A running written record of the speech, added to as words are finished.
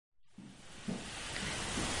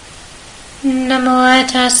Namo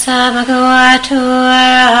tassa bhagavato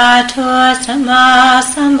arahato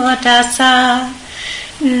sammasambuddhassa.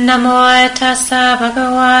 Namo tassa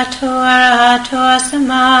bhagavato arahato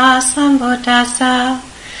sammasambuddhassa.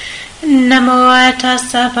 Namo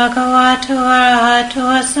tassa bhagavato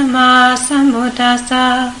arahato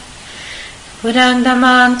sammasambuddhassa. Buddhang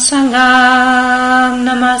dhammang sanghang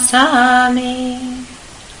namasami.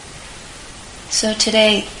 So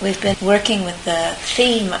today we've been working with the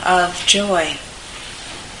theme of joy,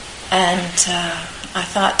 and I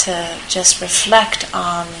thought to just reflect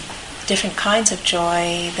on different kinds of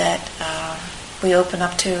joy that we open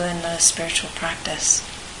up to in the spiritual practice.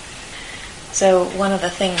 So one of the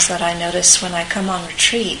things that I notice when I come on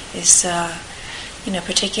retreat is,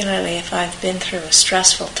 particularly if I've been through a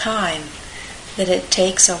stressful time, that it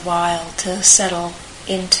takes a while to settle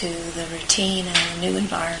into the routine and the new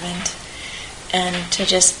environment, and to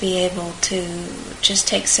just be able to just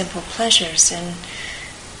take simple pleasures in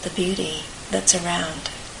the beauty that's around,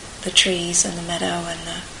 the trees and the meadow and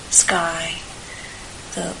the sky,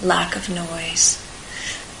 the lack of noise.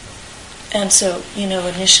 And so,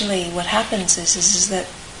 initially what happens is that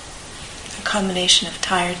a combination of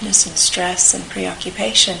tiredness and stress and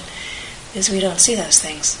preoccupation is we don't see those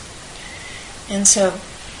things. And so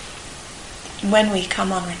when we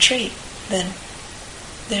come on retreat, then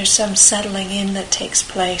there's some settling in that takes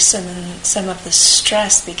place, and then some of the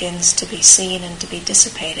stress begins to be seen and to be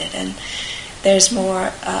dissipated, and there's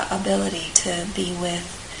more ability to be with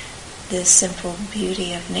the simple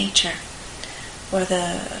beauty of nature, or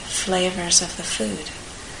the flavors of the food,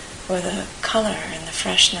 or the color and the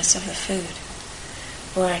freshness of the food,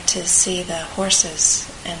 or to see the horses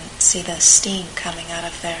and see the steam coming out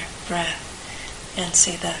of their breath, and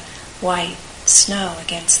see the white snow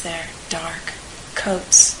against their dark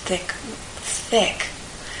coats, thick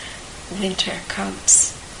winter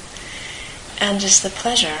coats, and just the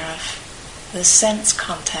pleasure of the sense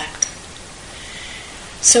contact.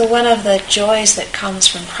 So one of the joys that comes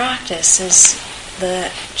from practice is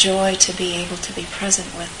the joy to be able to be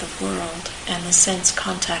present with the world and the sense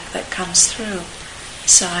contact that comes through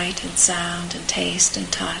sight and sound and taste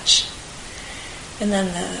and touch. And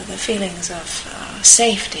then the feelings of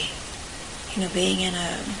safety, being in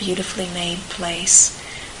a beautifully made place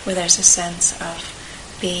where there's a sense of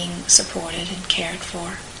being supported and cared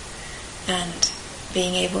for, and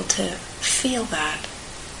being able to feel that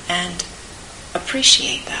and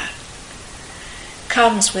appreciate that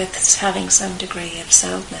comes with having some degree of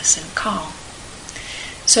settledness and calm.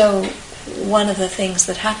 So one of the things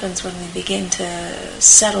that happens when we begin to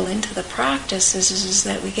settle into the practice is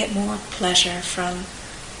that we get more pleasure from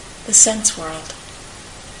the sense world.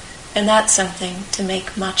 And that's something to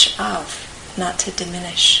make much of, not to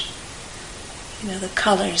diminish. The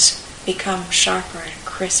colors become sharper and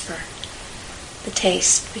crisper. The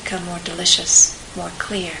tastes become more delicious, more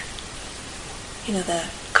clear. The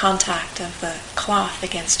contact of the cloth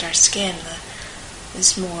against our skin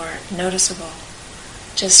is more noticeable.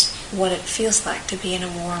 Just what it feels like to be in a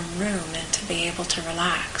warm room and to be able to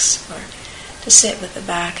relax, or to sit with the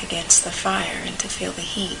back against the fire and to feel the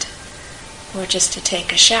heat, or just to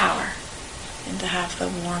take a shower and to have the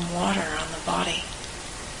warm water on the body.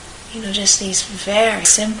 Just these very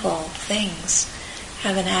simple things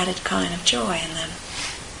have an added kind of joy in them.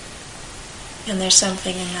 And there's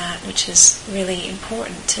something in that which is really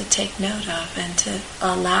important to take note of and to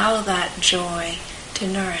allow that joy to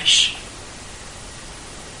nourish.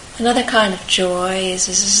 Another kind of joy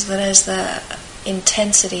is that as the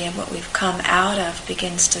intensity of what we've come out of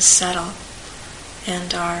begins to settle,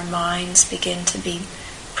 and our minds begin to be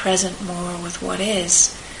present more with what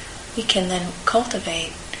is, we can then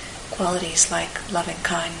cultivate qualities like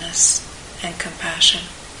loving-kindness and compassion.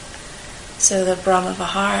 So the Brahma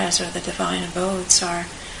Viharas, or the divine abodes, are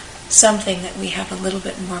something that we have a little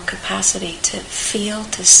bit more capacity to feel,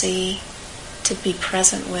 to see, to be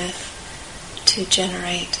present with, to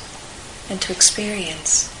generate, and to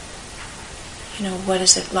experience. What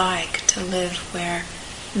is it like to live where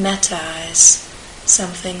metta is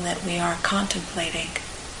something that we are contemplating,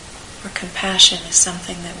 or compassion is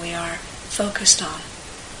something that we are focused on.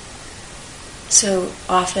 So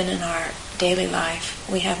often in our daily life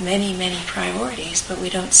we have many, many priorities, but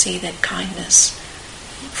we don't see that kindness,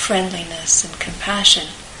 friendliness, and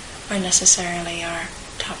compassion are necessarily our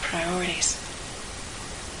top priorities.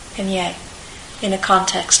 And yet, in a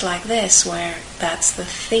context like this, where that's the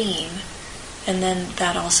theme, and then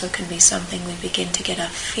that also can be something we begin to get a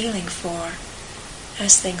feeling for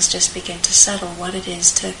as things just begin to settle, what it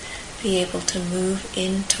is to be able to move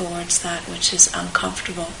in towards that which is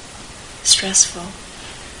uncomfortable, stressful,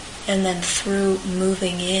 and then through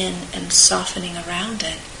moving in and softening around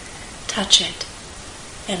it, touch it,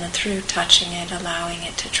 and then through touching it, allowing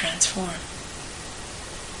it to transform.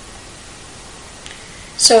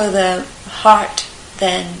 So the heart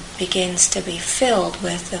then begins to be filled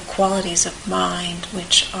with the qualities of mind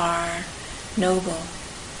which are noble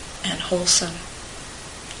and wholesome.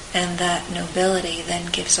 And that nobility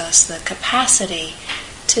then gives us the capacity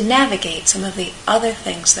to navigate some of the other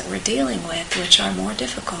things that we're dealing with which are more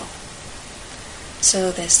difficult.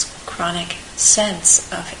 So this chronic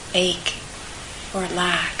sense of ache or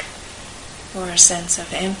lack, or a sense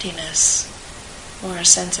of emptiness, or a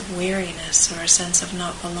sense of weariness, or a sense of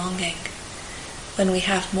not belonging. When we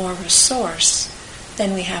have more resource,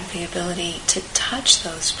 then we have the ability to touch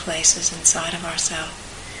those places inside of ourselves.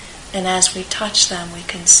 And as we touch them, we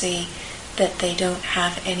can see that they don't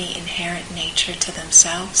have any inherent nature to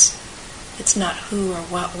themselves. It's not who or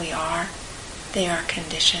what we are. They are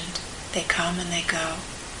conditioned. They come and they go.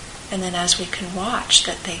 And then as we can watch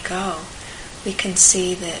that they go, we can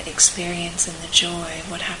see the experience and the joy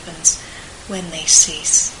of what happens when they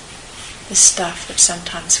cease. The stuff that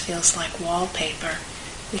sometimes feels like wallpaper,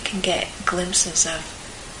 we can get glimpses of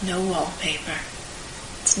no wallpaper.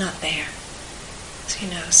 It's not there.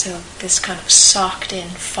 So this kind of socked in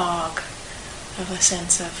fog of a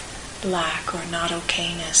sense of lack or not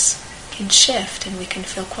okayness can shift, and we can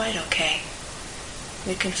feel quite okay.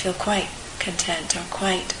 We can feel quite content or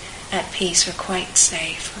quite at peace or quite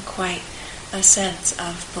safe or quite a sense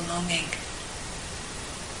of belonging.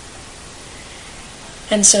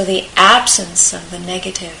 And so the absence of the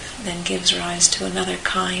negative then gives rise to another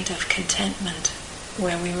kind of contentment,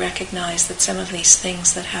 where we recognize that some of these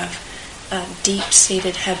things that have a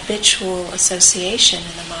deep-seated habitual association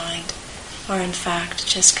in the mind are in fact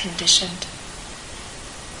just conditioned.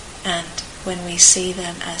 And when we see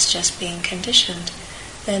them as just being conditioned,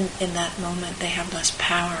 then in that moment they have less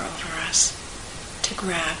power over us to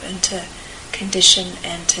grab and to condition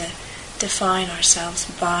and to define ourselves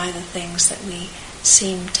by the things that we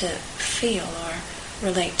seem to feel or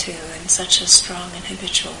relate to in such a strong and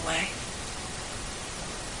habitual way.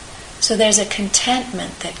 So there's a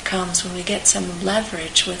contentment that comes when we get some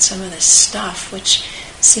leverage with some of this stuff which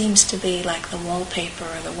seems to be like the wallpaper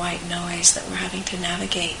or the white noise that we're having to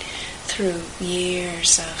navigate through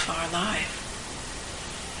years of our life.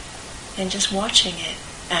 And just watching it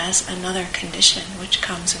as another condition which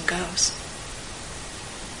comes and goes.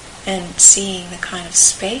 And seeing the kind of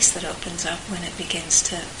space that opens up when it begins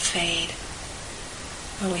to fade.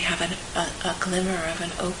 Where we have a glimmer of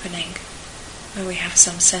an opening. Where we have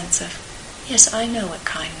some sense of, yes, I know what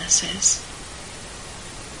kindness is.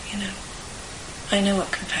 I know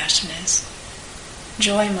what compassion is.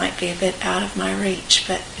 Joy might be a bit out of my reach,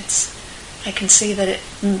 but I can see that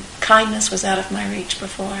kindness was out of my reach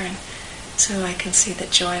before, and so I can see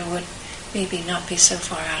that joy would maybe not be so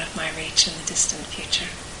far out of my reach in the distant future.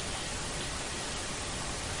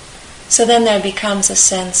 So then there becomes a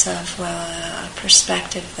sense of, a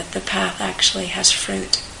perspective that the path actually has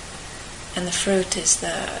fruit. And the fruit is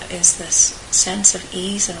this sense of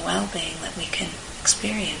ease and well-being that we can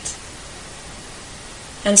experience.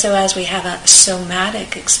 And so as we have a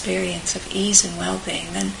somatic experience of ease and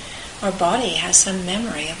well-being, then our body has some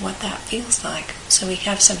memory of what that feels like. So we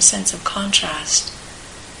have some sense of contrast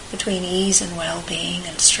between ease and well-being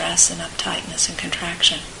and stress and uptightness and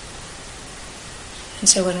contraction. And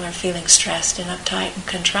so when we're feeling stressed and uptight and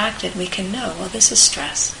contracted, we can know, this is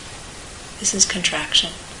stress. This is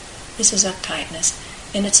contraction. This is uptightness.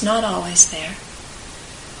 And it's not always there.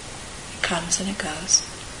 It comes and it goes.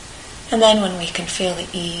 And then when we can feel the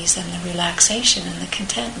ease and the relaxation and the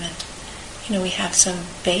contentment, we have some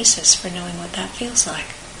basis for knowing what that feels like.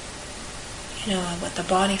 What the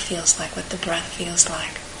body feels like, what the breath feels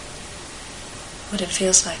like. What it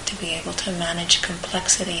feels like to be able to manage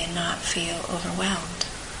complexity and not feel overwhelmed.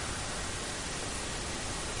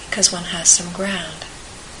 Because one has some ground.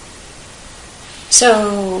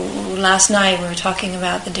 So last night we were talking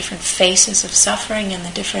about the different faces of suffering and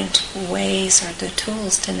the different ways or the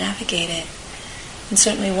tools to navigate it. And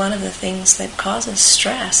certainly one of the things that causes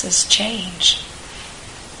stress is change.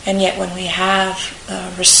 And yet when we have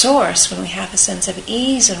a resource, when we have a sense of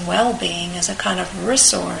ease and well-being as a kind of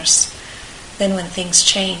resource, then when things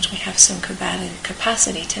change, we have some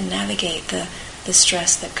capacity to navigate the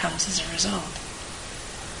stress that comes as a result.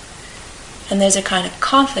 And there's a kind of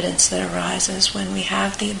confidence that arises when we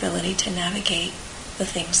have the ability to navigate the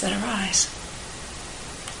things that arise.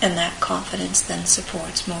 And that confidence then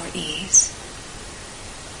supports more ease,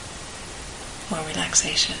 more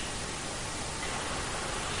relaxation.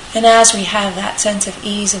 And as we have that sense of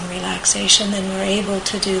ease and relaxation, then we're able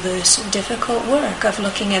to do this difficult work of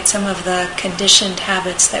looking at some of the conditioned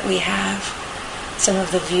habits that we have, some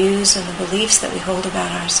of the views and the beliefs that we hold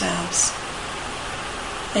about ourselves,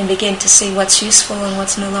 and begin to see what's useful and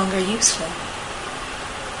what's no longer useful.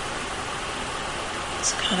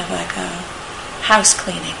 It's kind of like a house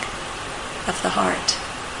cleaning of the heart.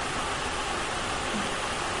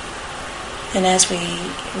 And as we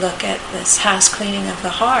look at this house cleaning of the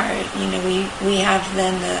heart, we have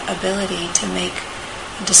then the ability to make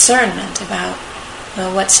discernment about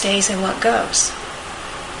what stays and what goes,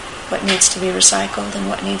 what needs to be recycled and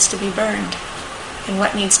what needs to be burned, and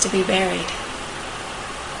what needs to be buried,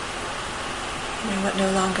 what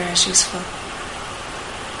no longer is useful.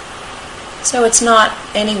 So it's not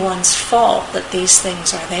anyone's fault that these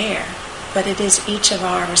things are there, but it is each of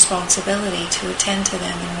our responsibility to attend to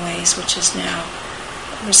them in ways which is now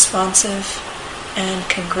responsive and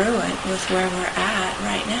congruent with where we're at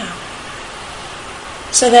right now.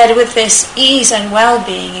 So that with this ease and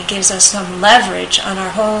well-being, it gives us some leverage on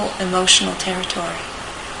our whole emotional territory.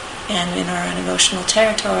 And in our own emotional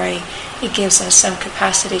territory, it gives us some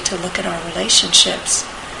capacity to look at our relationships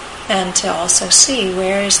and to also see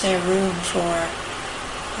where is there room for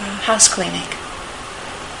house cleaning.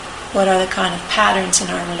 What are the kind of patterns in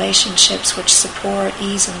our relationships which support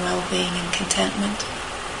ease and well-being and contentment?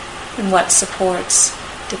 And what supports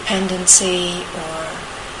dependency or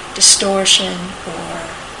distortion or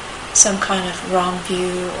some kind of wrong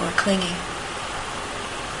view or clinging?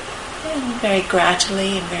 And very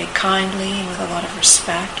gradually and very kindly and with a lot of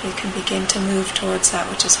respect, we can begin to move towards that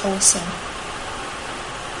which is wholesome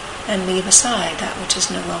and leave aside that which is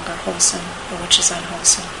no longer wholesome or which is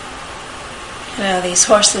unwholesome. These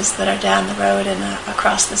horses that are down the road and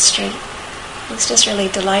across the street, it was just really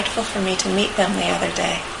delightful for me to meet them the other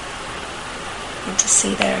day and to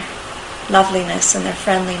see their loveliness and their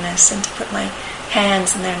friendliness and to put my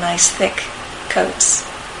hands in their nice thick coats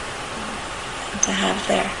and to have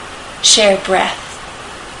their share breath.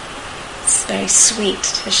 It's very sweet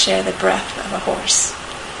to share the breath of a horse.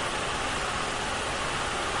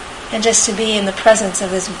 And just to be in the presence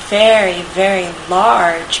of this very, very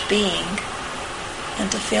large being and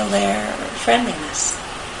to feel their friendliness.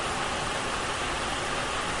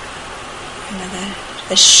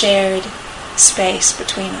 The shared space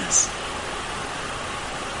between us.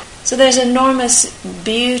 So there's enormous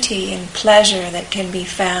beauty and pleasure that can be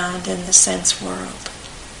found in the sense world,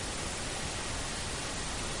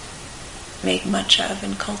 made much of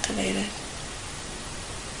and cultivated.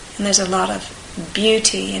 And there's a lot of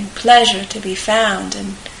beauty and pleasure to be found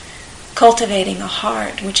in cultivating a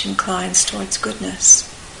heart which inclines towards goodness,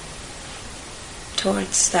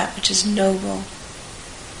 towards that which is noble,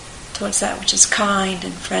 towards that which is kind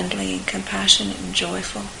and friendly and compassionate and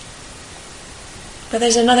joyful. But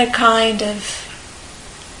there's another kind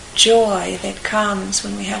of joy that comes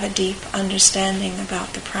when we have a deep understanding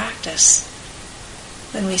about the practice,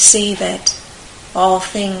 when we see that all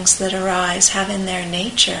things that arise have in their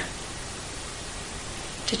nature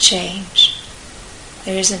to change.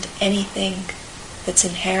 There isn't anything that's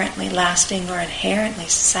inherently lasting or inherently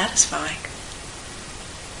satisfying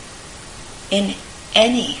in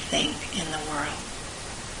anything in the world.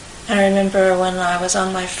 I remember when I was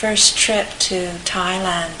on my first trip to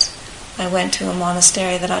Thailand, I went to a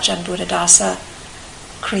monastery that Ajahn Buddhadasa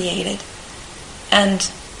created. And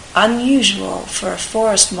unusual for a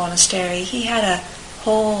forest monastery, he had a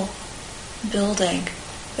whole building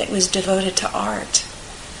that was devoted to art.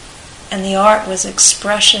 And the art was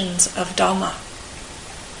expressions of Dhamma,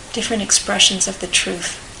 different expressions of the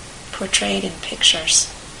truth, portrayed in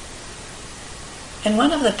pictures. And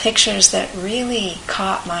one of the pictures that really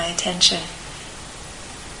caught my attention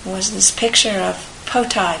was this picture of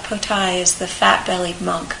Potai. Potai is the fat-bellied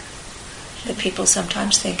monk that people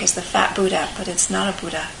sometimes think is the fat Buddha, but it's not a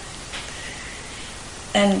Buddha.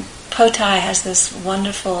 And Potai has this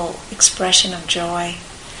wonderful expression of joy,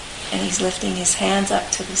 and he's lifting his hands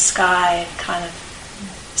up to the sky in kind of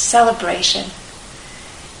celebration.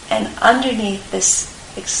 And underneath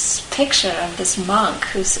this picture of this monk,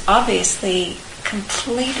 who's obviously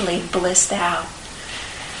completely blissed out,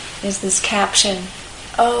 is this caption,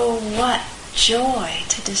 "Oh, what joy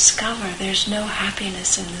to discover there's no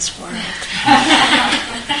happiness in this world."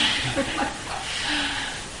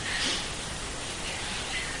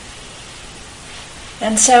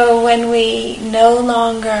 And so when we no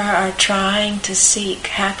longer are trying to seek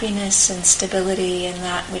happiness and stability in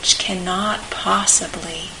that which cannot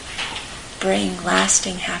possibly bring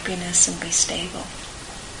lasting happiness and be stable,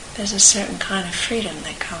 there's a certain kind of freedom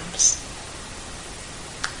that comes,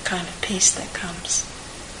 a kind of peace that comes.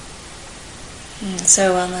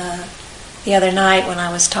 So on the other night when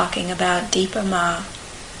I was talking about Deepa Ma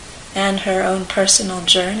and her own personal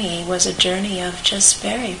journey was a journey of just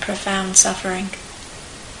very profound suffering,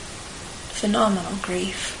 phenomenal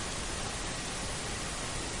grief.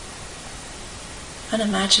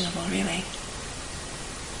 Unimaginable, really.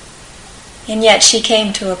 And yet she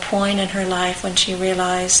came to a point in her life when she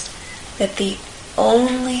realized that the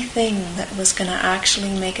only thing that was going to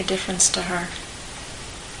actually make a difference to her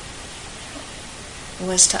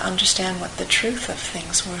was to understand what the truth of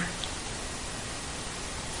things were.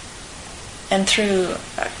 And through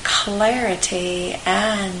clarity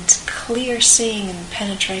and clear seeing and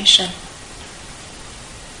penetration,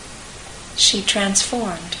 she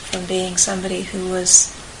transformed from being somebody who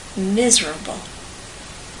was miserable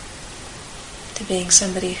to being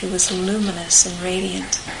somebody who was luminous and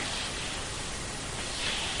radiant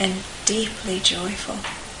and deeply joyful,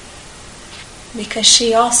 because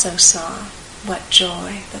she also saw what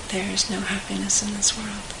joy, that there is no happiness in this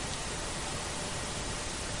world.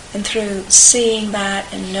 And through seeing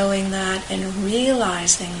that and knowing that and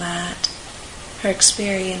realizing that, her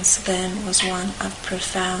experience then was one of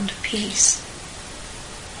profound peace.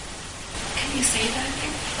 Can you say that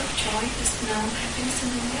again? What joy is no happiness in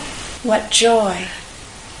the world? What joy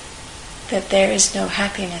that there is no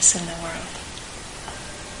happiness in the world.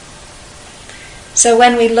 So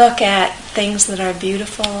when we look at things that are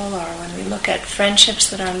beautiful, or when we look at friendships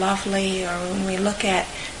that are lovely, or when we look at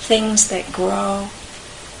things that grow,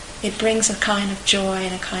 it brings a kind of joy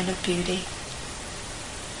and a kind of beauty.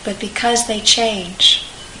 But because they change,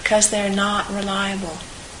 because they're not reliable,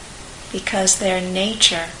 because their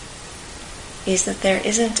nature is that there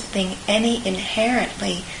isn't any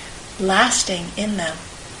inherently lasting in them,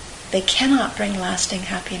 they cannot bring lasting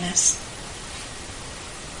happiness.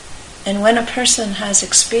 And when a person has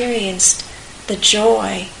experienced the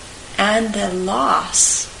joy and the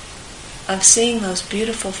loss of seeing those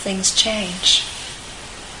beautiful things change,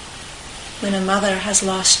 when a mother has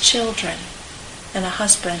lost children and a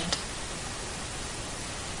husband,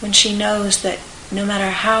 when she knows that no matter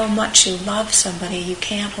how much you love somebody, you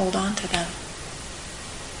can't hold on to them.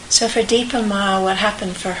 So for Deepa Ma, what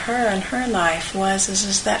happened for her in her life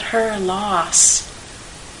was that her loss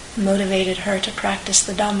motivated her to practice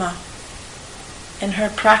the Dhamma. And her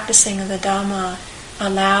practicing of the Dhamma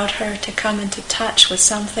allowed her to come into touch with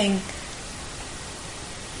something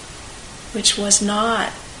which was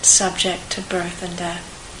not subject to birth and death.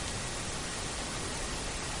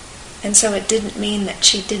 And so it didn't mean that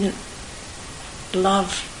she didn't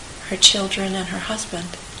love her children and her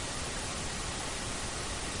husband,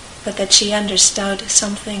 but that she understood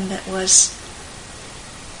something that was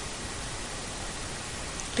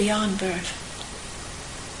beyond birth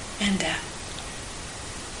and death.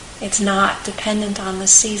 It's not dependent on the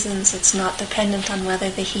seasons, it's not dependent on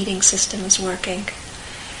whether the heating system is working.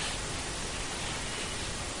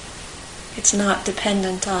 It's not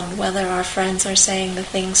dependent on whether our friends are saying the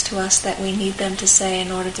things to us that we need them to say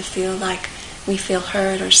in order to feel like we feel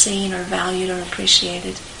heard or seen or valued or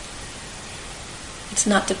appreciated. It's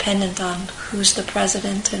not dependent on who's the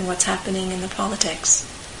president and what's happening in the politics.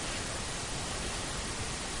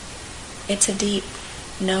 It's a deep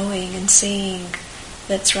knowing and seeing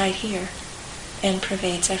that's right here and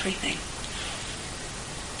pervades everything.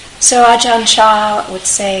 So Ajahn Chah would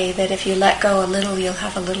say that if you let go a little, you'll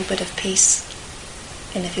have a little bit of peace.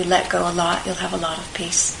 And if you let go a lot, you'll have a lot of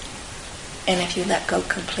peace. And if you let go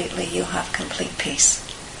completely, you'll have complete peace.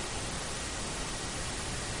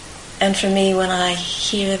 And for me, when I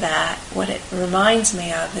hear that, what it reminds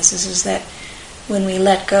me of is that when we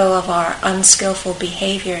let go of our unskillful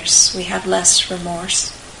behaviors, we have less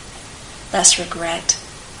remorse, less regret.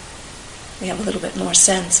 We have a little bit more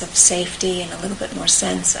sense of safety and a little bit more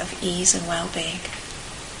sense of ease and well-being.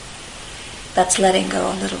 That's letting go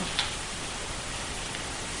a little.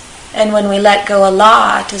 And when we let go a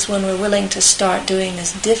lot is when we're willing to start doing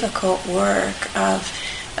this difficult work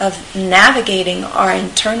of navigating our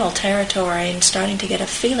internal territory and starting to get a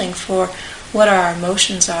feeling for what our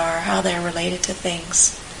emotions are, how they're related to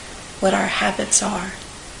things, what our habits are,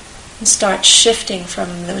 and start shifting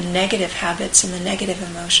from the negative habits and the negative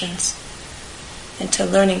emotions into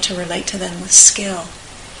learning to relate to them with skill,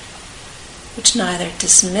 which neither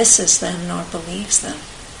dismisses them nor believes them.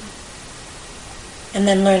 And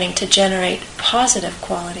then learning to generate positive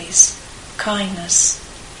qualities, kindness,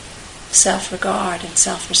 self-regard and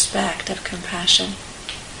self-respect, of compassion,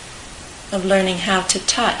 of learning how to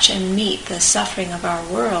touch and meet the suffering of our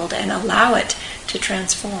world and allow it to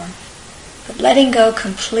transform. But letting go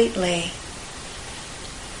completely,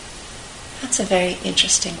 that's a very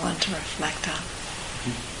interesting one to reflect on.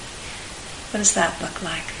 What does that look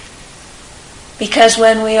like? Because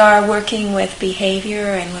when we are working with behavior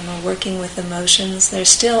and when we're working with emotions, there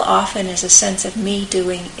still often is a sense of me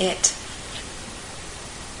doing it.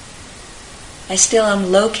 I still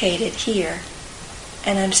am located here,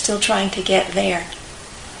 and I'm still trying to get there.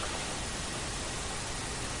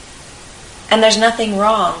 And there's nothing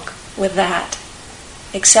wrong with that,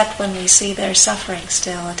 except when we see there's suffering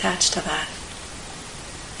still attached to that.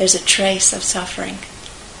 There's a trace of suffering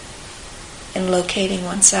in locating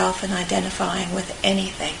oneself and identifying with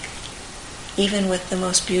anything, even with the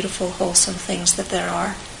most beautiful, wholesome things that there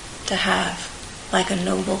are to have, like a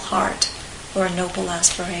noble heart or a noble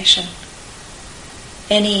aspiration.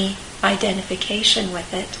 Any identification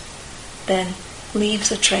with it then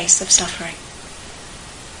leaves a trace of suffering.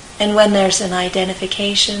 And when there's an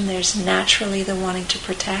identification, there's naturally the wanting to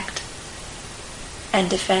protect and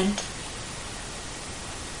defend.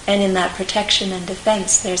 And in that protection and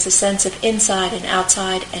defense, there's a sense of inside and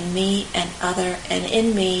outside and me and other, and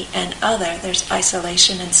in me and other, there's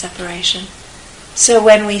isolation and separation. So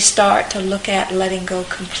when we start to look at letting go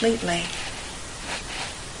completely,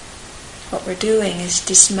 what we're doing is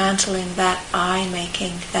dismantling that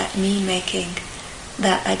I-making, that me-making,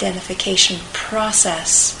 that identification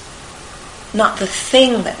process. Not the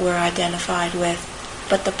thing that we're identified with,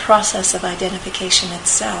 but the process of identification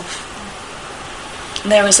itself.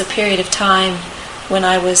 There was a period of time when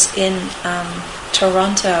I was in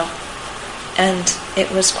Toronto, and it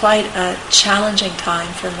was quite a challenging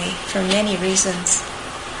time for me, for many reasons.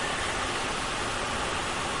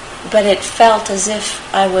 But it felt as if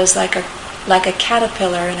I was like a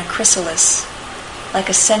caterpillar in a chrysalis, like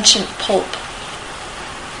a sentient pulp.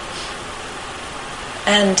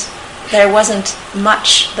 And there wasn't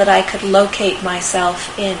much that I could locate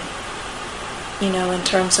myself in, in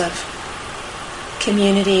terms of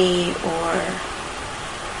community or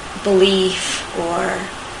belief, or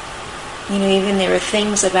even there were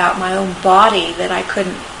things about my own body that I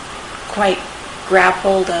couldn't quite grab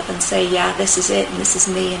hold of and say, yeah, this is it, and this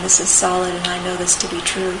is me, and this is solid, and I know this to be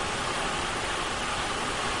true.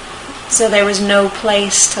 So there was no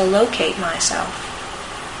place to locate myself.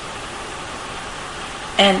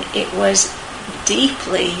 And it was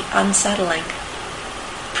deeply unsettling,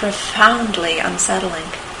 profoundly unsettling.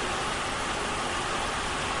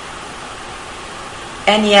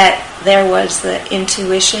 And yet there was the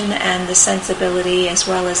intuition and the sensibility, as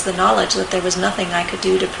well as the knowledge that there was nothing I could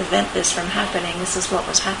do to prevent this from happening. This is what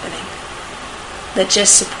was happening. That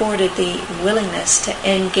just supported the willingness to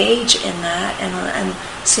engage in that and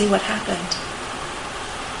see what happened.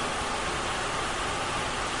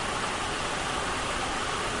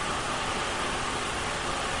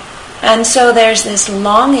 And so there's this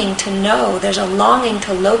longing to know, there's a longing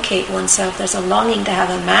to locate oneself, there's a longing to have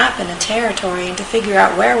a map and a territory and to figure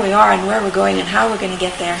out where we are and where we're going and how we're going to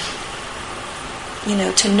get there.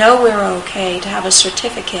 To know we're okay, to have a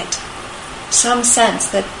certificate, some sense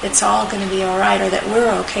that it's all going to be all right, or that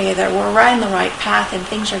we're okay, that we're right in the right path and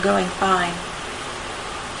things are going fine.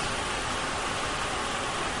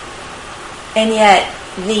 And yet,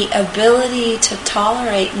 the ability to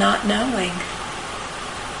tolerate not knowing,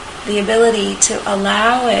 the ability to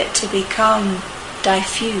allow it to become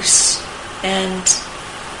diffuse and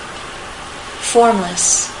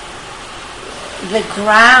formless, the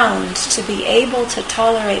ground, to be able to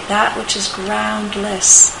tolerate that which is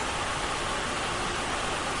groundless,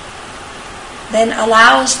 then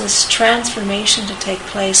allows this transformation to take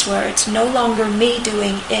place where it's no longer me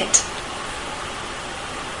doing it,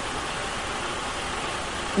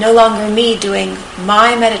 no longer me doing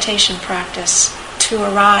my meditation practice to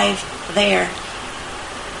arrive there,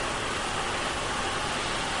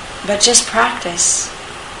 but just practice,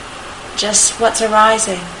 just what's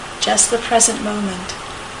arising, just the present moment,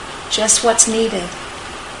 just what's needed,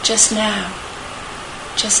 just now,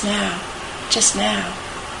 just now, just now.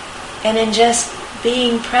 And in just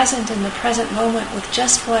being present in the present moment with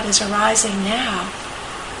just what is arising now,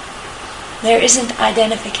 there isn't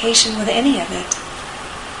identification with any of it.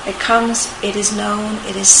 It comes, it is known,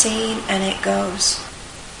 it is seen, and it goes.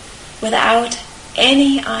 Without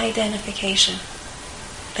any identification,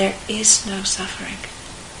 there is no suffering.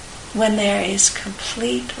 When there is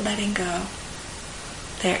complete letting go,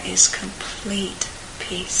 there is complete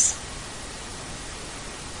peace.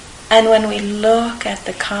 And when we look at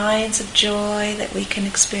the kinds of joy that we can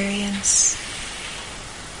experience,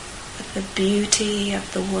 with the beauty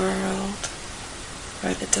of the world,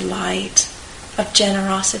 or the delight of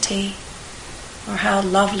generosity, or how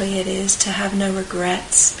lovely it is to have no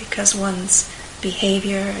regrets because one's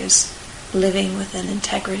behavior is living with an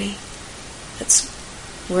integrity that's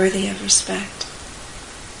worthy of respect.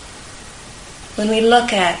 When we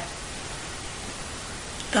look at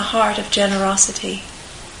the heart of generosity,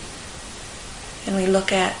 and we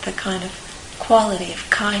look at the kind of quality of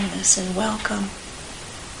kindness and welcome,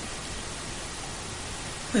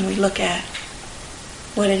 when we look at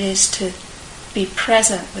what it is to be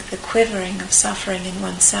present with the quivering of suffering in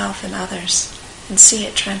oneself and others and see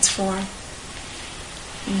it transform,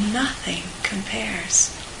 nothing compares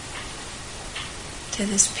to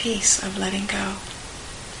this peace of letting go,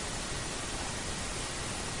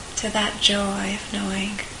 to that joy of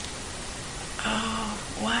knowing, oh,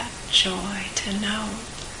 what joy to know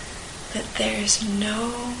that there is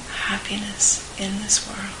no happiness in this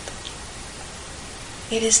world.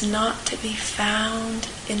 It is not to be found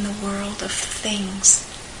in the world of things,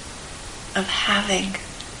 of having,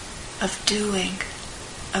 of doing,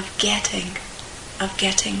 of getting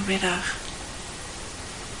rid of.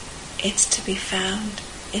 It's to be found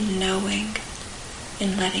in knowing,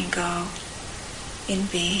 in letting go, in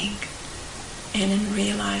being, and in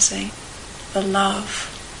realizing the love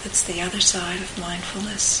that's the other side of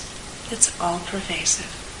mindfulness, that's all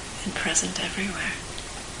pervasive and present everywhere.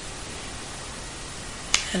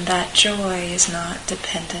 And that joy is not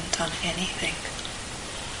dependent on anything.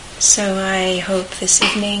 So I hope this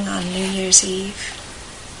evening on New Year's Eve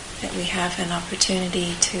that we have an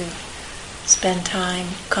opportunity to spend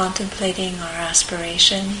time contemplating our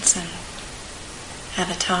aspirations and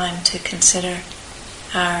have a time to consider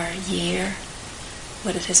our year,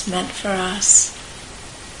 what it has meant for us,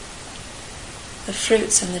 the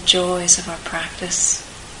fruits and the joys of our practice,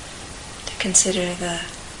 to consider the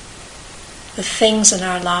things in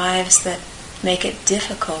our lives that make it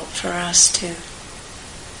difficult for us to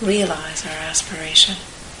realize our aspiration,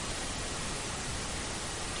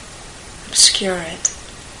 obscure it,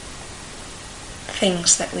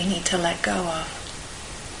 things that we need to let go of,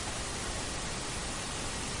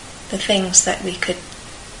 the things that we could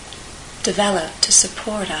develop to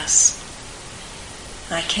support us.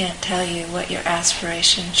 I can't tell you what your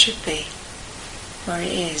aspiration should be or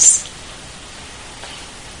is.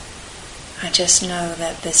 I just know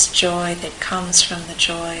that this joy that comes from the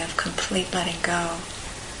joy of complete letting go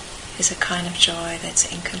is a kind of joy that's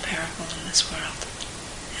incomparable in this world.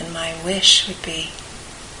 And my wish would be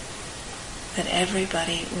that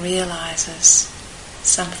everybody realizes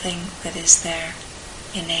something that is their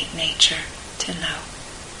innate nature to know.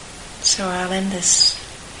 So I'll end this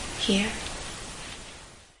here.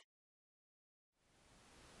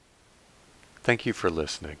 Thank you for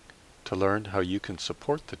listening. To learn how you can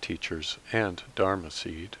support the teachers and Dharma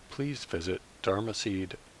Seed, please visit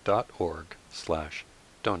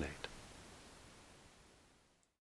dharmaseed.org/donate.